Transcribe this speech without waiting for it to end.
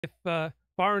If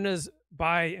foreigners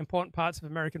buy important parts of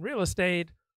American real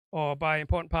estate or buy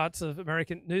important parts of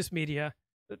American news media,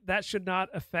 that should not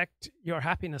affect your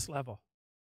happiness level,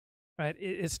 right?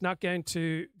 It's not going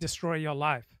to destroy your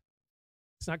life.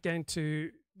 It's not going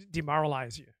to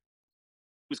demoralize you.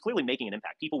 Was clearly making an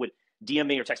impact. People would DM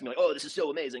me or text me like, "Oh, this is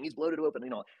so amazing. He's bloated open,"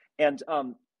 And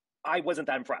I wasn't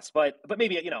that impressed. But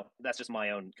maybe that's just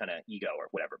my own kind of ego or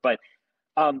whatever. But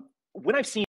when I've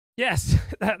seen Yes,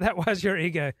 that was your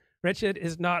ego. Richard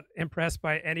is not impressed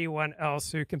by anyone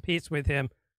else who competes with him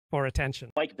for attention.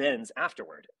 Mike Benz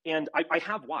afterward, and I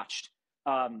have watched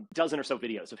a dozen or so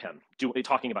videos of him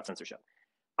talking about censorship.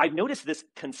 I've noticed this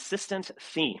consistent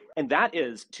theme, and that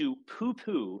is to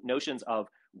poo-poo notions of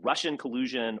Russian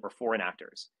collusion or foreign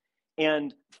actors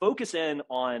and focus in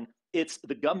on it's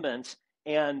the government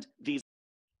and these.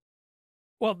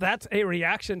 Well, that's a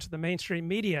reaction to the mainstream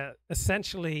media,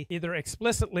 essentially either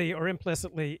explicitly or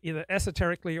implicitly, either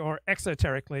esoterically or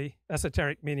exoterically,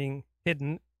 esoteric meaning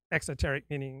hidden, exoteric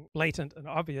meaning blatant and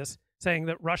obvious, saying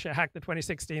that Russia hacked the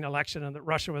 2016 election and that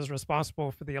Russia was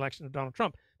responsible for the election of Donald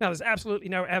Trump. Now, there's absolutely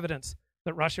no evidence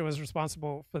that Russia was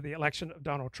responsible for the election of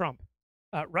Donald Trump.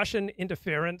 Russian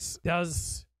interference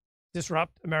does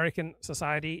disrupt American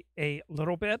society a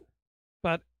little bit,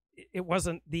 but it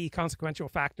wasn't the consequential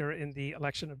factor in the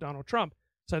election of Donald Trump.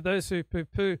 So those who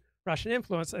poo-poo Russian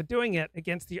influence are doing it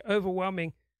against the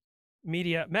overwhelming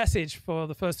media message for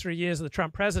the first 3 years of the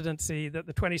Trump presidency that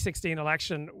the 2016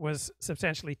 election was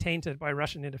substantially tainted by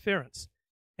Russian interference.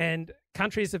 And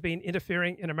countries have been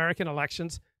interfering in American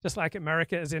elections, just like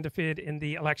America has interfered in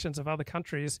the elections of other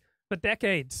countries for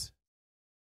decades.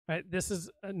 Right? This is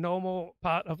a normal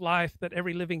part of life that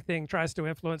every living thing tries to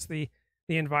influence the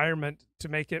environment to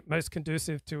make it most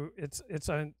conducive to its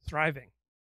own thriving.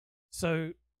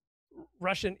 So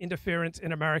Russian interference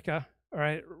in America, all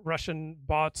right, Russian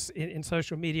bots in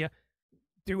social media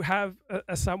do have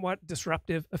a somewhat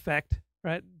disruptive effect,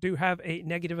 right? Do have a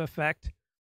negative effect,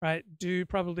 right? Do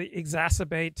probably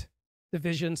exacerbate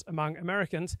divisions among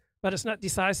Americans, but it's not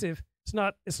decisive. It's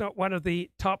not one of the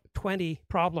top 20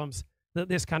 problems that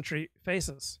this country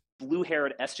faces.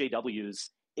 Blue-haired SJWs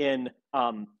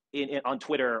on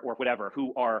Twitter or whatever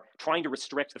who are trying to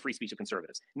restrict the free speech of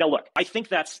conservatives. Now, look, I think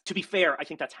to be fair, I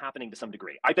think that's happening to some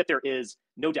degree. I bet there is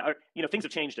no doubt, things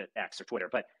have changed at X or Twitter,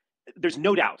 but there's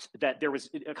no doubt that there was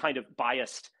a kind of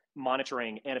biased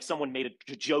monitoring. And if someone made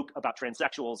a joke about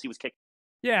transsexuals, he was kicked.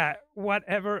 Yeah,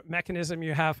 whatever mechanism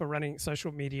you have for running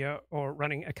social media or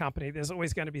running a company, there's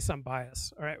always going to be some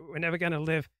bias. All right, we're never going to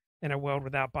live in a world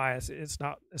without bias. It's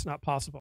not possible.